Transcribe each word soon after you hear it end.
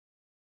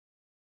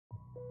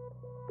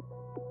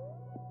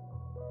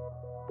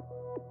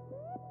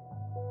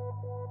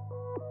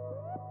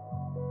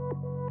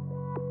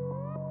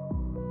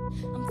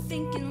I'm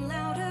thinking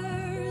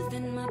louder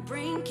than my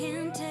brain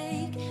can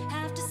take.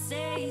 Have to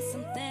say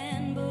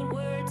something, but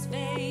words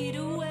fade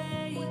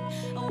away.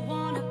 I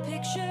want a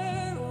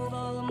picture of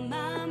all of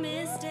my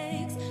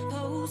mistakes,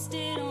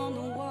 posted on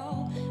the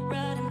wall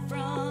right in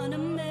front of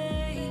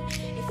me.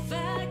 If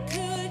I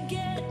could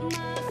get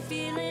my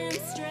feelings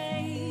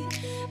straight,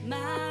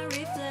 my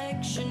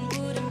reflection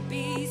wouldn't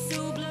be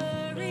so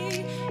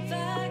blurry. If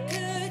I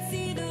could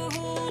see the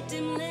whole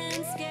dim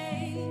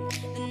landscape,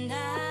 then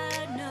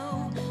I'd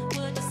know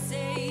what to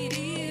say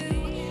to you.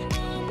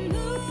 I'm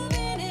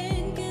moving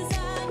in 'cause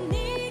I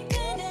need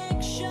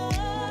connection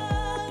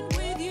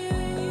with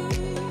you.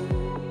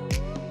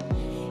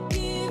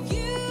 Give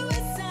you a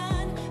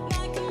sign,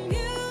 my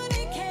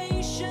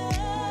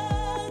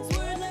communication's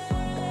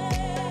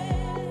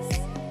wordless.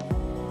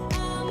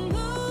 I'm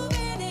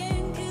moving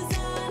in 'cause I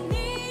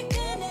need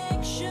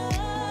connection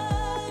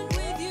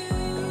with you.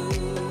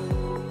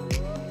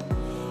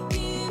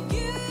 Give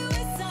you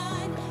a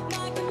sign,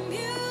 my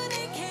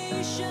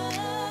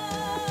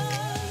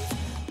communication's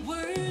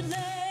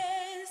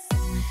wordless.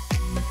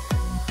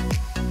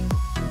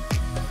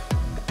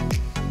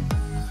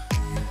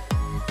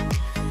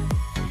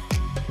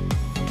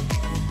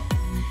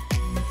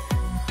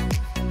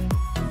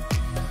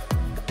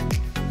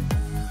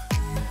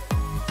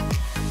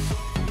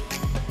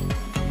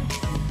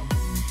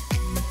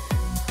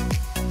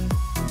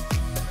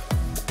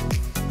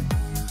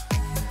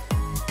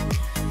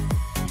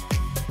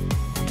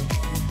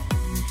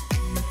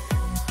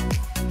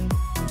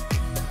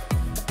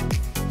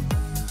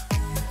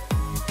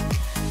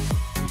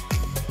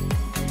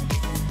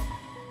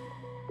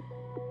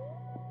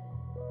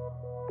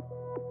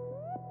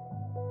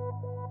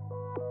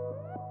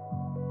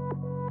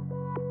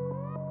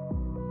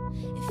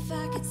 If I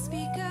could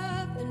speak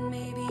up, then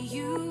maybe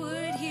you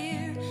would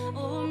hear,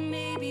 or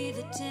maybe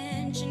the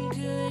tension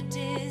could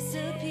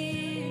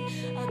disappear.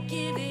 I'll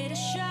give it a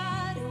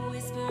shot, a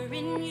whisper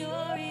in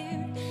your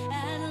ear.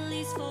 At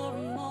least for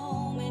a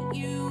moment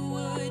you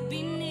would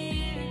be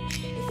near.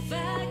 If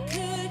I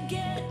could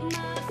get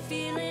my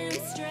feelings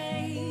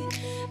straight,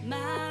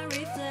 my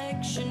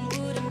reflection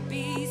wouldn't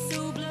be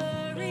so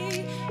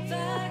blurry. If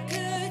I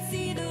could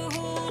see the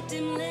whole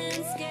dim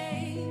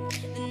landscape,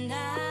 then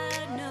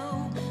I'd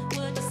know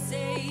what to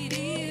say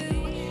to you.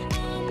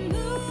 I'm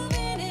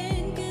moving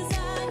in 'cause I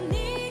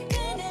need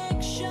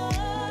connection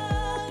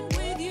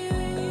with you.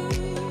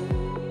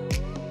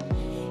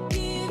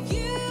 Give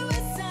you a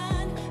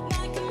sign,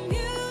 my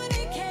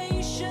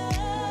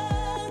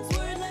communication's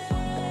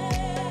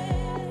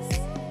wordless.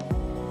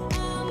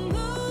 I'm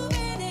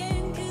moving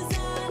in 'cause I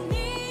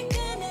need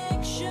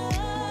connection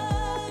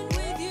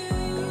with you.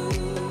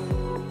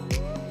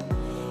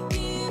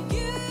 Give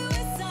you a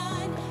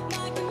sign,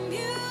 my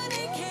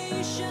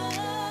communication's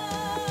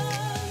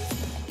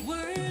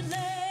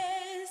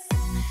wordless.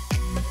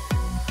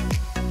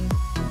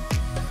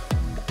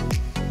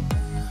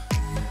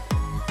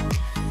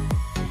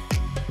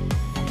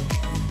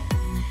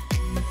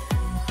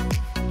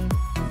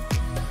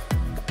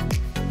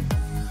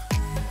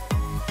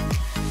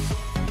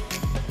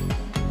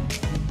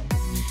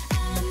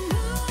 I'm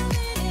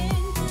moving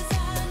in 'cause I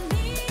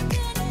need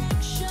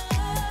connection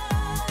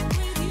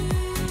with you.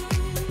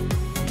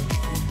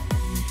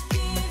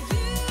 Give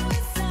you a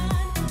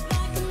sign,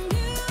 my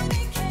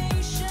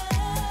communication's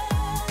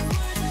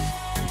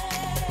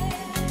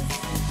wordless.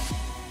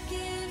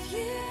 Give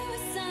you a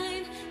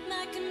sign,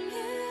 my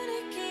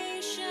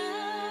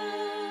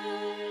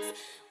communication's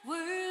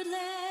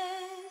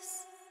wordless.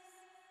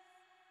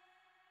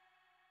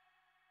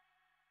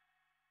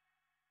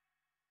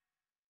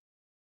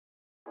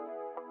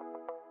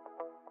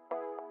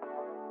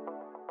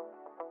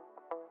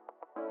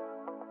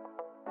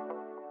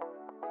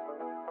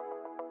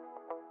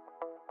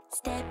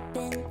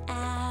 Stepping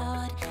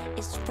out,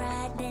 it's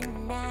Friday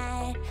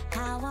night.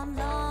 How I'm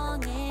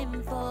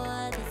longing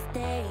for this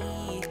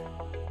day.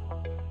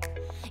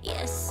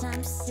 Yes,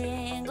 I'm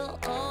single,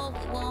 oh,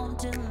 we want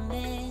to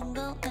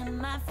mingle, and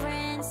my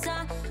friends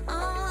are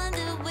on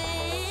the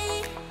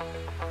way.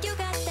 You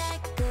got that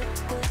good,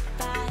 good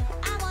vibe.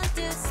 I want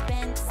to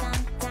spend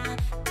some time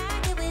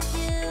back here with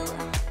you.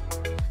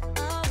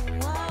 Oh,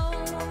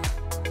 oh,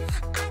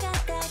 I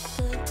got that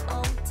good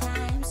old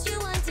times. You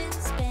want to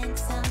spend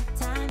some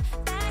time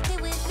back here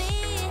with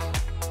me.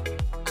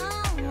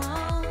 Oh,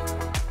 oh,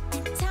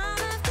 and time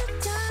after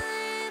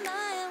time I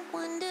am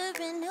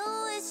wondering,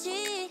 who is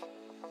she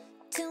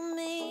to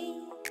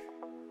me?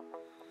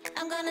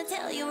 I'm gonna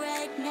tell you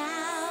right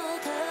now,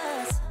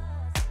 'cause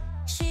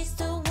she's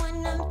the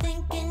one I'm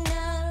thinking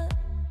of.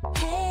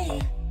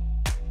 Hey,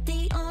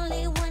 the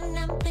only one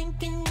I'm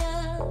thinking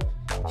of.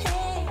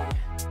 Hey,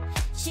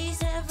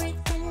 she's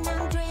everything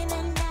I'm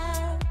dreaming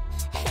of.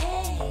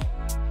 Hey,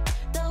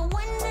 the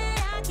one that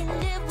I can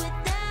live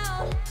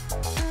without.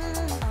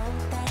 Oh,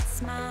 that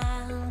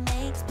smile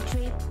makes me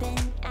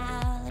tripping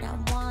out. I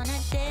wanna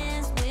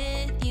dance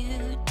with you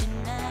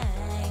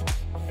tonight.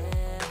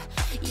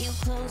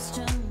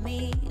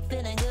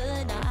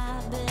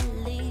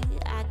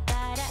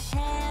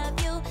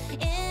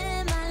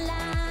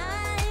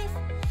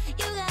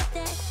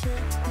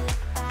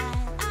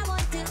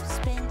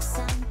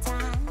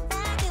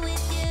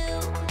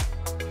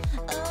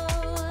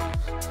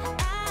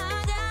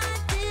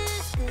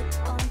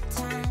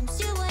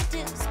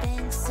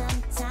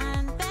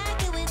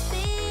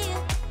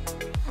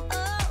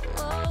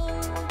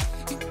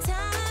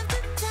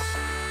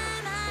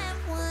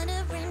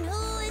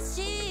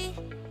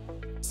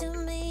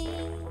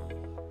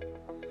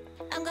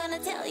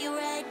 gonna tell you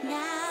right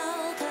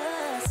now,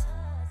 'cause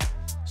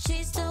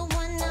she's the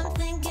one I'm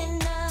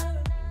thinking of.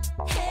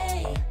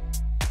 Hey,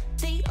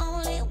 the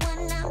only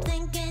one I'm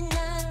thinking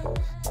of.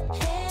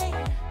 Hey,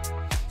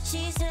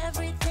 she's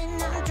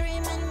everything I'm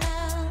dreaming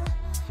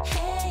of.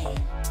 Hey,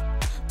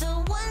 the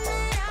one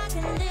that I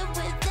can live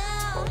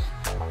without.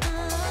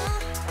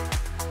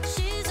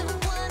 She's the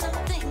one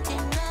I'm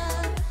thinking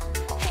of.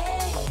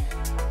 Hey,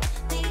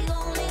 the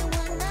only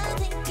one I'm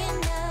thinking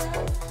of.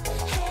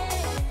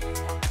 Hey,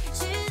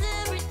 she's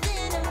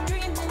everything I'm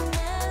dreaming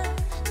of.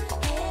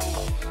 Hey,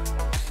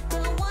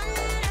 the one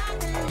that I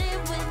can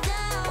live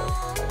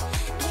without.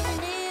 Can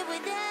live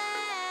without.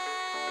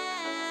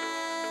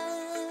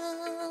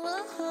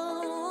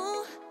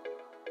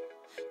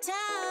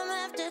 Time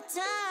after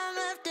time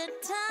after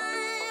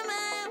time,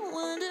 I'm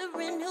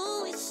wondering who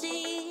is she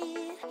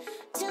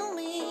to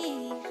me.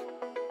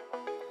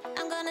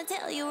 I'm gonna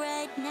tell you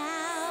right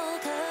now,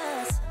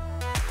 'cause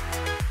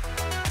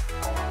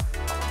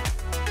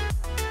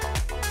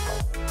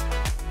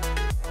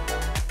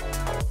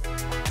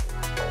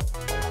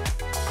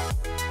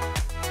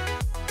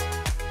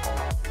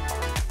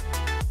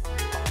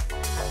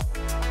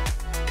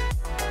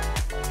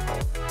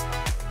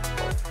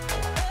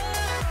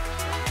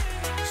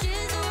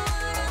she's the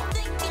one I'm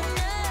thinking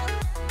of.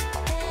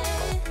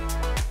 Hey,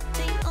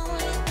 the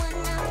only one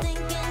I'm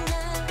thinking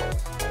of.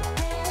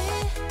 Hey,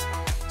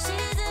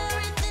 she's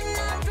everything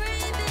I'm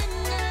dreaming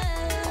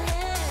of.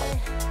 Hey,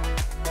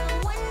 the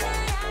one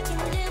that I can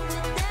live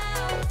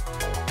without.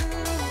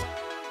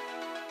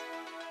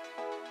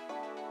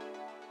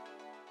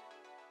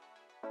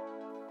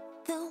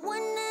 The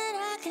one that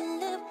I can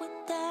live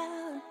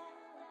without.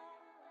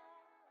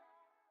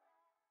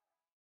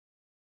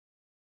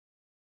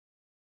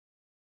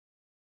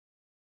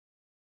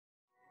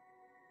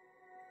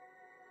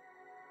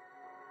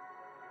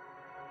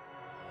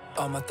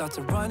 All my thoughts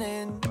are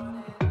running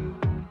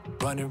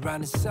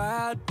around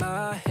inside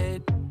my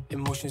head.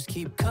 Emotions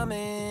keep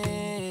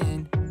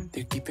coming,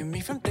 they're keeping me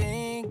from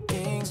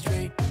thinking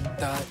straight.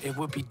 Thought it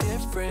would be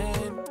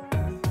different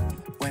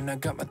when I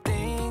got my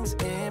things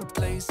in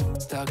place.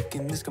 Stuck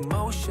in this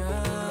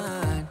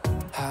commotion,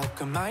 how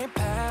come I ain't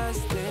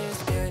past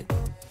this yet?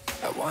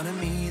 I wanted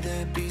me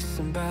to be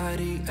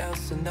somebody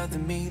else, another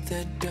me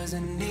that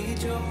doesn't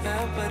need your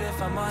help. But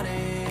if I'm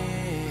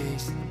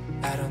honest,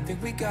 I don't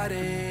think we got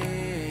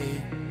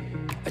it.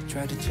 I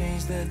try to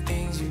change the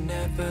things you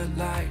never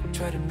liked,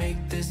 try to make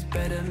this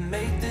better,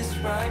 make this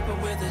right,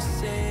 but we're the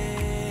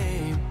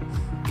same,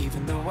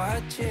 even though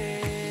I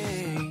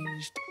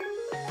changed.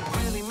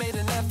 Really made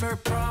an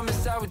effort,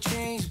 promised I would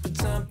change, but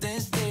something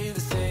stayed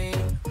the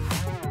same.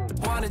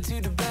 Wanted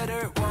to do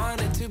better,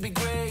 wanted to be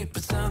great,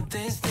 but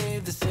something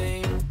stayed the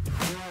same.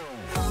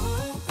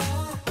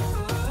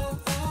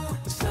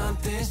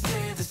 Something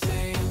stayed the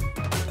same.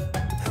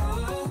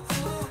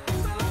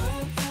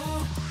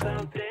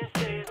 Something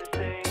stayed the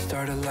same.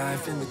 Start a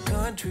life in the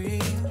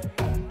country,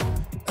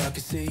 I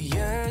could say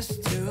yes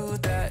to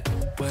that.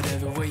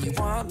 Whatever way you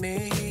want me,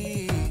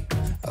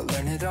 I'll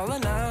learn it all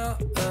and I'll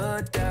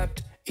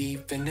adapt.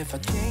 Even if I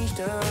changed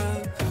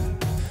up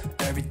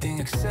everything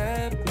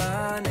except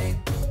my name,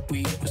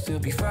 we will still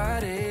be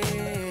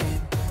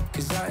fighting,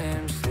 'cause I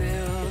am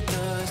still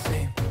the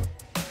same.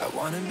 I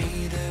wanted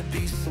me to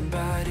be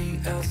somebody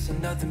else,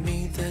 another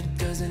me that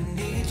doesn't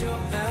need your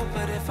help.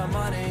 But if I'm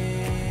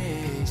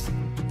honest,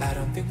 I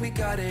don't think we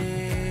got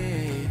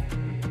it.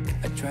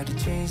 I try to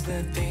change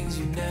the things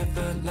you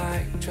never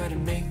liked, try to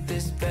make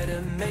this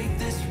better, make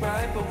this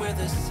right, but we're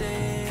the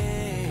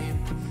same,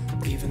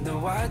 even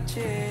though I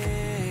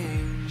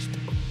changed.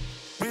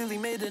 Really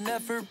made an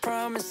effort,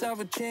 promised I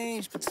would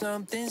change, but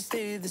something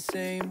stayed the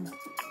same.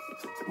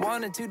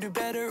 Wanted to do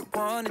better,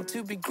 wanted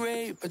to be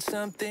great, but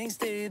something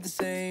stayed the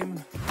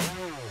same.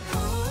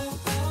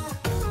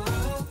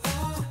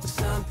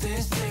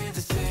 Something stayed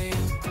the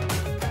same.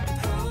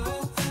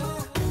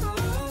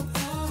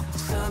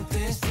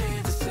 Something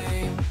stayed the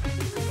same.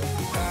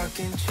 I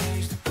can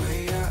change the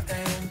way I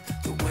am,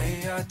 the way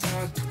I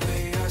talk, the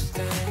way I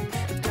stand.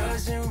 It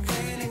doesn't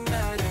really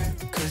matter,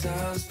 'cause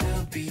I'll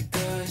still be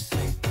the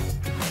same.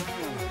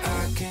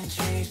 I can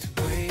change the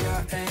way I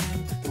am,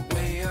 the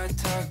way I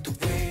talk, the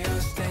way I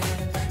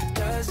stand. It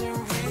doesn't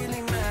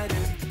really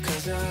matter,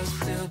 'cause I'll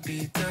still be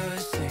the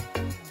same.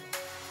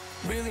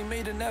 Really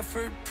made an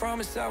effort,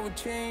 promised I would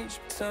change,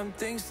 but some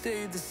things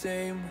stayed the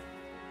same.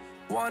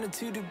 Wanted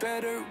to do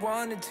better,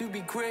 wanted to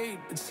be great,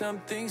 but some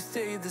things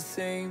stayed the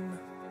same.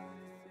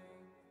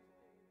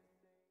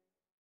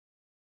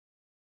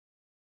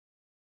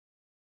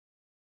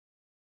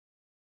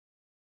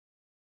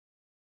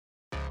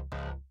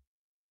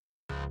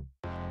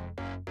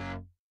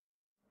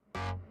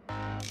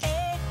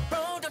 Hey,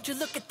 bro, don't you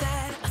look at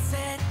that? I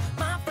said,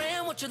 my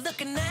friend, what you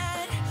looking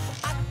at?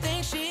 I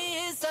think she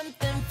is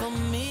something for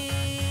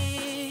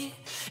me.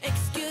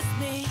 Excuse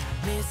me,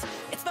 miss,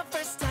 it's my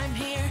first time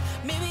here.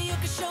 Maybe you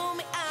could show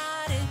me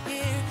out of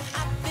here.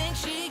 I think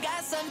she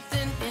got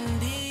something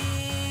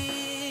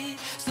indeed.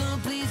 So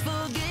please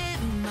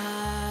forgive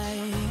my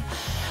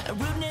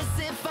rudeness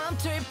if I'm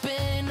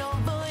tripping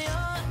over your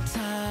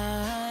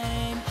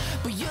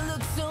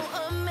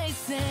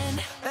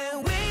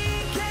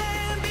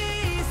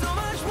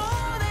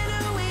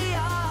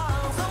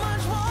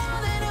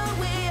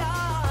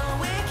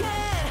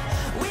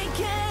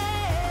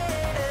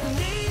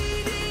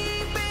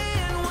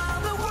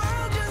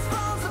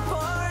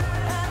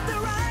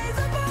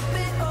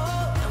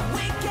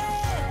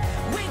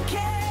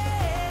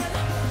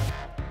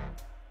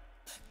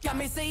got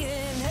me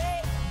saying,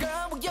 hey,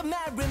 girl, will you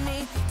marry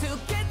me? 2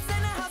 kids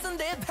in a house and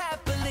live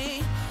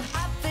happily.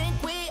 I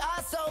think we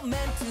are so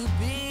meant to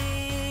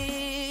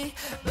be.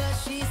 But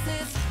she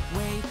says,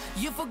 wait,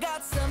 you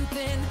forgot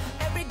something.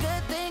 Every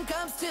good thing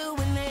comes to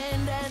an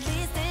end. At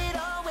least it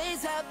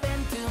always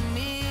happened to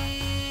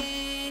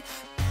me.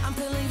 I'm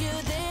telling you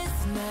this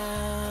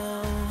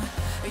now.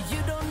 You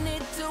don't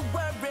need to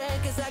worry,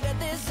 'cause I got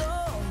this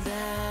all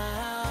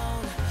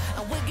down.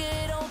 And we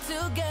get on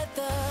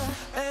together.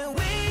 And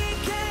we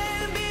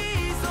can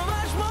be so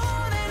much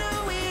more than who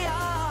we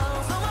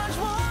are. So much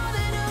more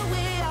than who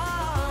we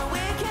are.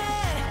 We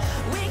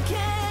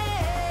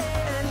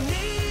can.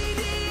 Knee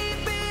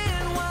deep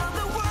in while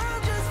the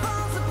world just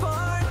falls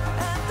apart.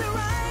 At the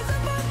rise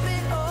above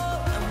it all.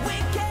 And we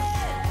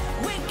can.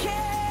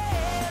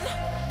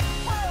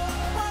 Whoa,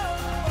 whoa,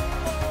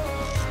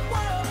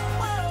 whoa,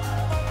 whoa,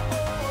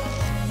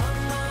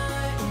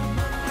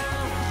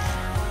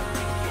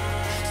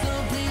 so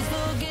please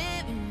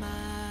forgive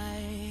my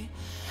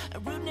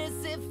rudeness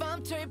if I'm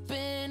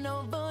tripping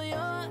over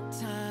your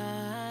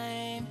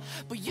time.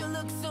 But you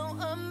look so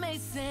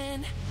amazing.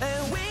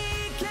 And we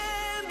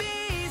can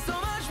be so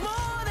much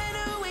more than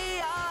who we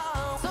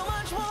are. So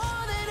much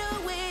more than who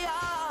we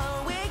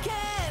are. We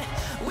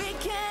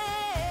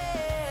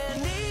can.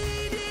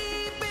 Knee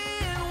deep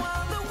in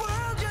while the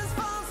world just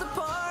falls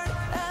apart.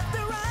 At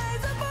the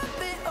rise above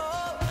it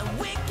all. And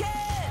we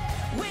can.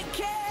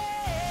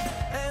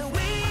 And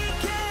we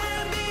can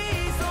be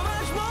so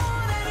much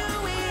more than who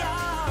we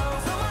are.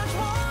 So much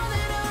more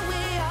than who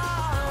we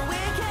are.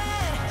 We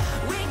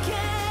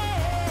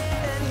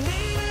can.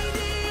 Knee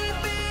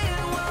deep in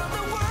while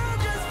the world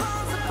just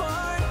falls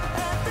apart.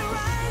 At the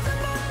rise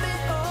above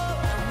it all.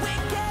 And we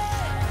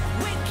can.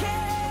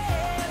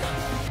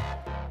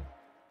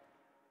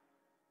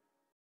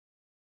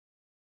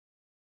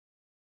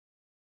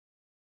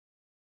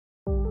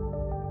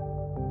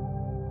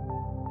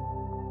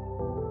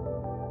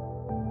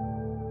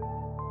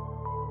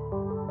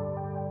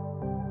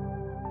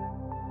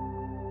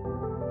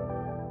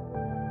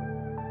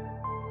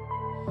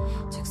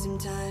 Took some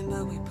time,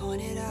 but we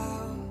pointed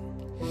out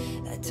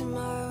that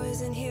tomorrow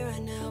isn't here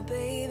right now,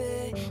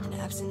 baby. An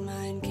absent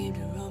mind came to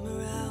roam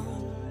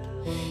around.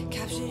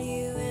 Captured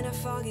you in a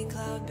foggy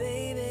cloud,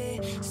 baby.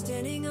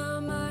 Standing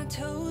on my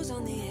toes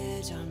on the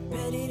edge, I'm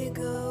ready to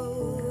go.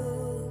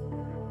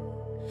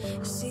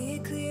 See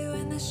it clear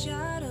when the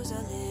shadows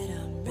are lit,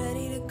 I'm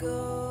ready to go.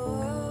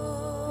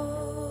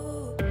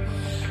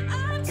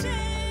 I'm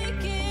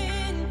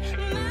taking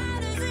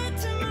matters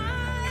into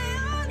my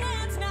own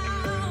hands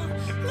now.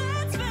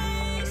 Let's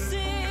face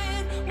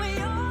it, we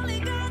only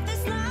got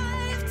this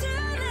life to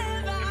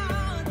live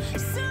out.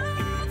 So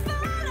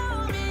follow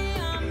me,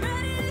 I'm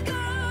ready to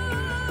go.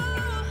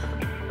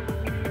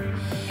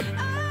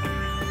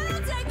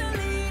 I'll take the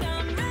lead,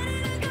 I'm ready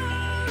to go.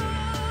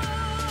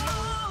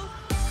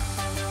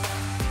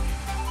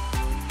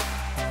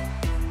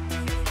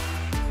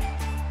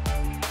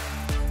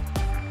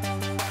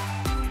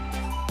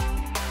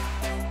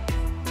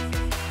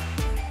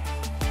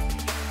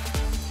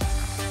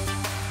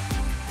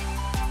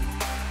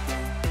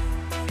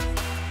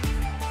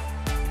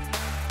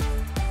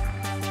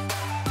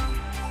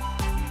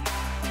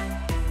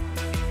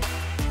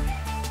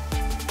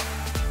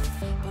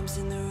 Bumps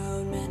in the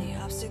road, many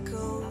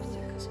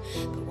obstacles.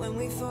 But when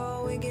we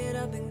fall, we get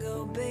up and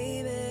go,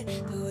 baby.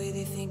 The way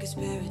they think is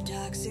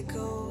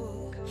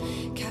paradoxical.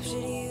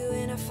 Captured you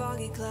in a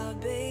foggy cloud,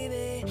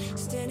 baby.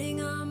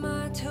 Standing on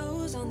my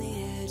toes on the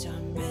edge,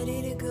 I'm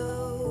ready to go.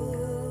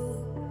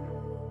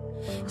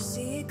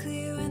 See it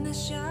clear when the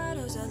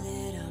shadows are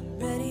lit, I'm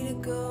ready to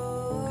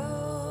go.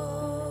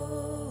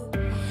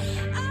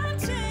 I'm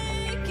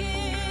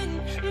taking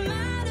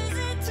matters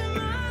into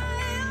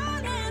my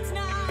own hands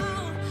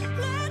now.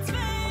 Let's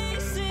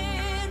face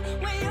it,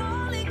 we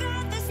only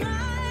got this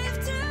life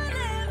to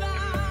live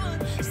out.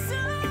 So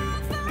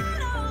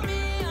follow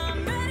me, I'm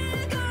ready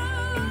to go.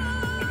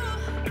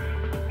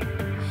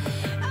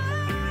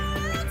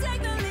 I'll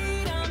take the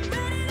lead, I'm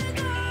ready to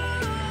go.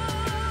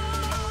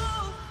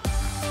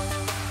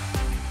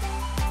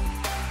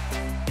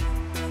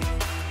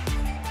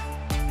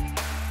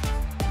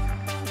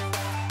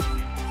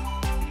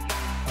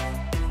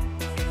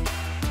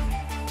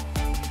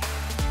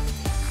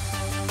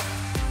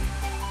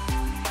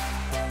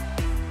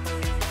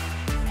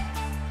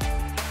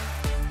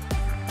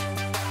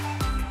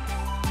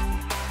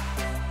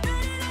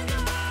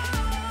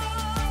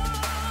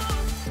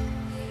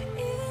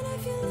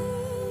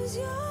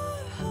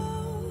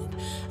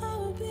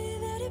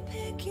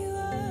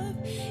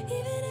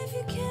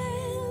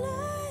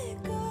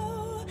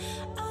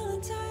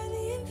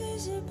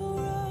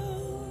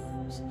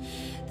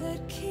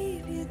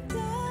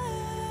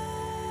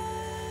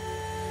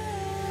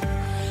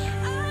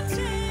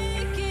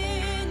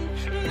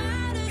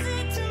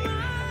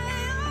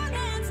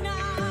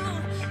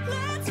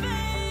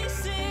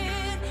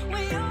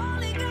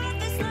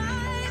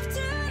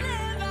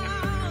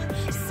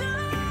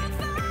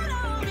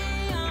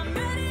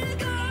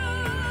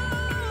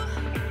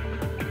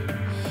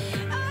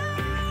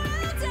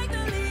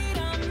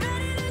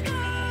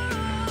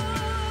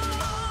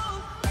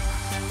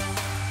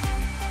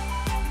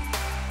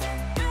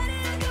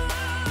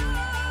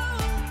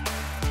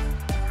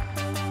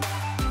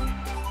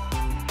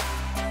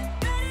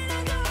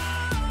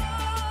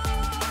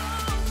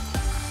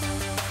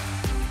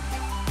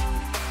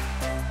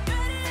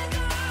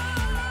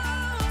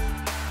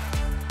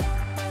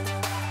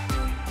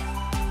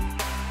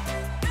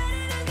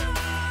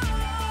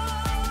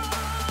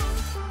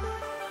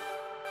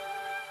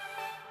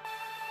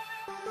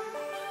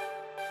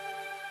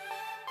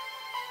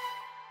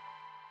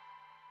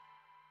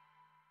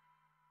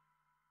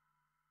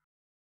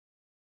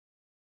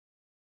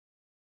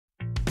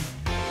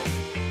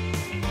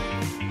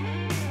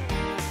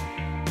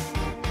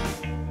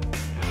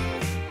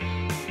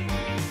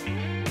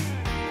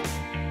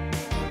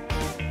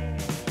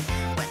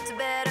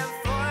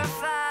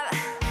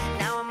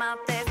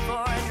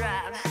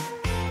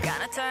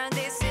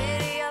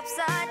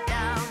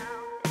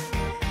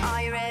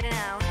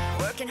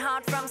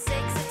 hard from 6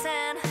 to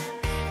 10.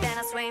 Then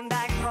I swing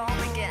back home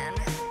again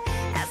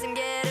as I'm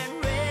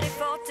getting ready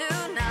for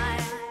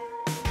tonight.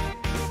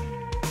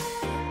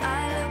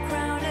 I look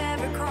round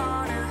every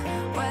corner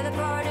where the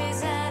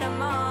party's and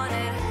I'm on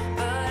it,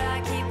 but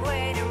I keep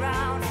waiting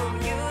around for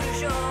you to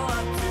show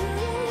up.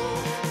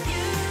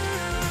 You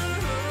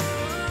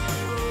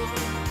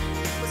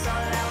was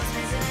all that I was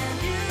missing, and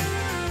you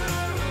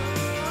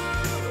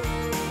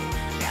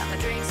got my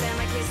drinks and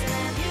my kissing,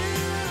 and you.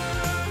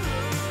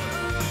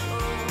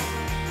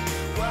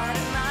 What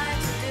am I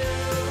to do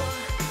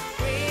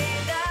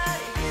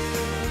without you?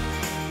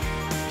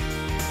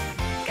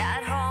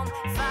 Got home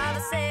 5 or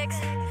 6,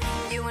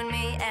 you and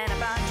me and a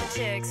bunch of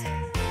chicks.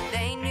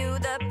 They knew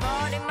the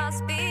party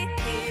must be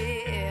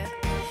here.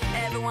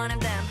 Every one of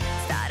them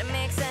started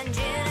mixing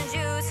gin and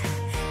juice.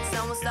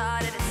 Someone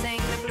started to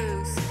sing the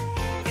blues.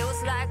 It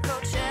was like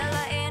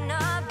Coachella in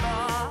a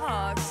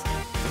box.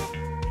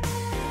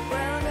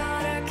 Well, I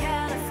got to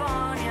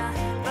California,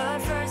 but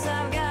first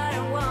I've got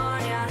to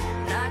warn ya,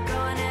 not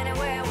going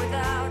anywhere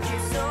without you,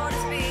 so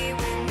just be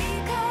with me,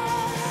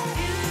 'cause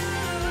you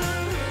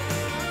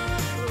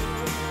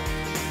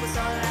was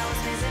all that I was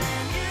missing,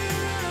 and you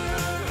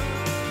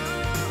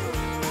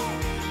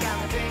got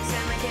my drinks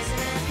and my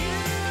kissing, and you.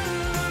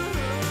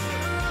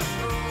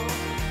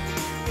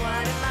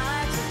 What am I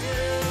to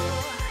do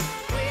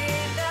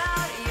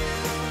without you?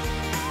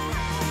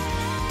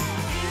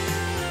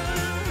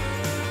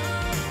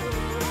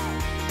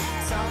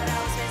 It's all that I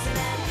was missing,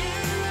 and you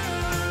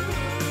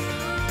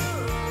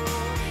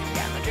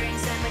got my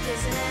drinks and my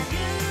kissing, and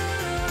you.